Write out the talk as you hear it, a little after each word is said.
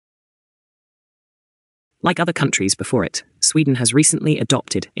Like other countries before it, Sweden has recently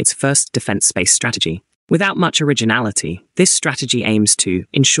adopted its first defense space strategy. Without much originality, this strategy aims to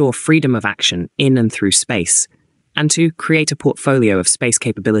ensure freedom of action in and through space, and to create a portfolio of space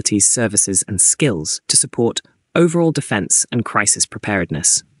capabilities, services, and skills to support overall defense and crisis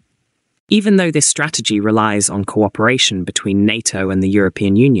preparedness. Even though this strategy relies on cooperation between NATO and the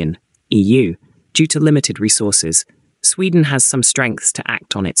European Union, EU, due to limited resources, Sweden has some strengths to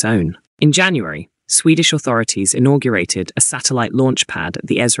act on its own. In January, Swedish authorities inaugurated a satellite launch pad at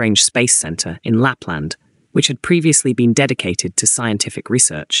the Esrange Space Center in Lapland, which had previously been dedicated to scientific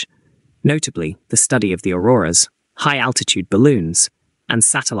research, notably the study of the auroras, high-altitude balloons, and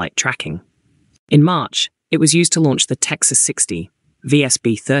satellite tracking. In March, it was used to launch the Texas 60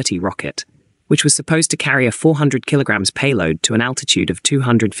 VSB-30 rocket, which was supposed to carry a 400 kilograms payload to an altitude of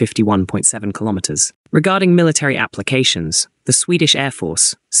 251.7 kilometers. Regarding military applications, the Swedish Air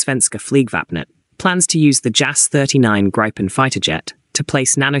Force, Svenska Flygvapnet, plans to use the JAS-39 Gripen fighter jet to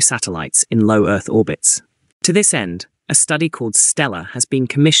place nanosatellites in low Earth orbits. To this end, a study called Stella has been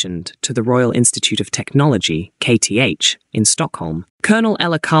commissioned to the Royal Institute of Technology, KTH, in Stockholm. Colonel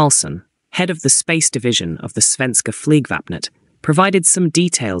Ella Karlsson, head of the space division of the Svenska Flygvapnet, provided some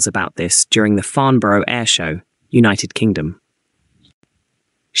details about this during the Farnborough Air Show, United Kingdom.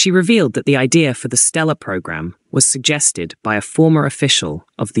 She revealed that the idea for the Stella program was suggested by a former official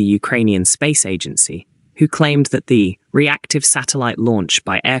of the Ukrainian Space Agency, who claimed that the reactive satellite launch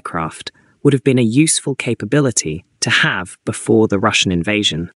by aircraft would have been a useful capability to have before the Russian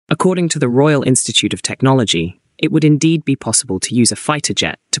invasion. According to the Royal Institute of Technology, it would indeed be possible to use a fighter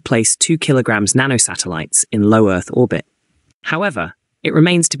jet to place 2 kilograms nanosatellites in low Earth orbit. However, it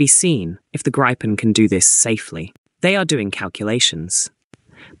remains to be seen if the Gripen can do this safely. They are doing calculations.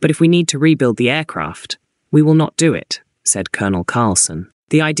 But if we need to rebuild the aircraft, we will not do it, said Colonel Karlsson.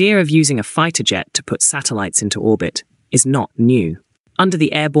 The idea of using a fighter jet to put satellites into orbit is not new. Under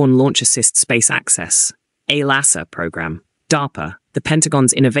the Airborne Launch Assist Space Access, ALASA program, DARPA, the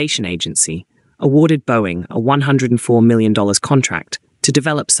Pentagon's innovation agency, awarded Boeing a $104 million contract to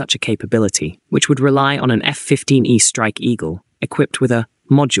develop such a capability, which would rely on an F-15E Strike Eagle equipped with a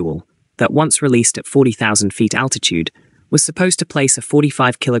module that, once released at 40,000 feet altitude, was supposed to place a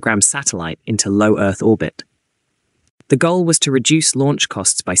 45-kilogram satellite into low Earth orbit. The goal was to reduce launch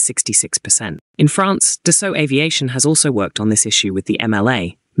costs by 66%. In France, Dassault Aviation has also worked on this issue with the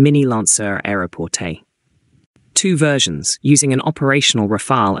MLA, Mini Lanceur Aéroporté. 2 versions, using an operational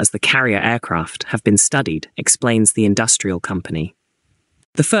Rafale as the carrier aircraft, have been studied, explains the industrial company.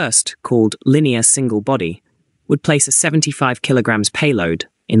 The first, called Linear Single Body, would place a 75 kilograms payload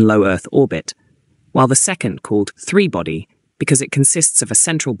in low Earth orbit, while the second, called 3-Body, because it consists of a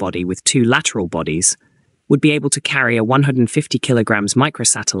central body with 2 lateral bodies, would be able to carry a 150 kilograms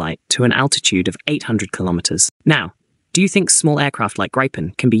microsatellite to an altitude of 800 kilometers. Now, do you think small aircraft like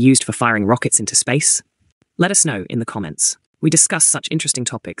Gripen can be used for firing rockets into space? Let us know in the comments. We discuss such interesting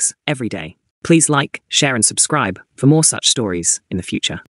topics every day. Please like, share, and subscribe for more such stories in the future.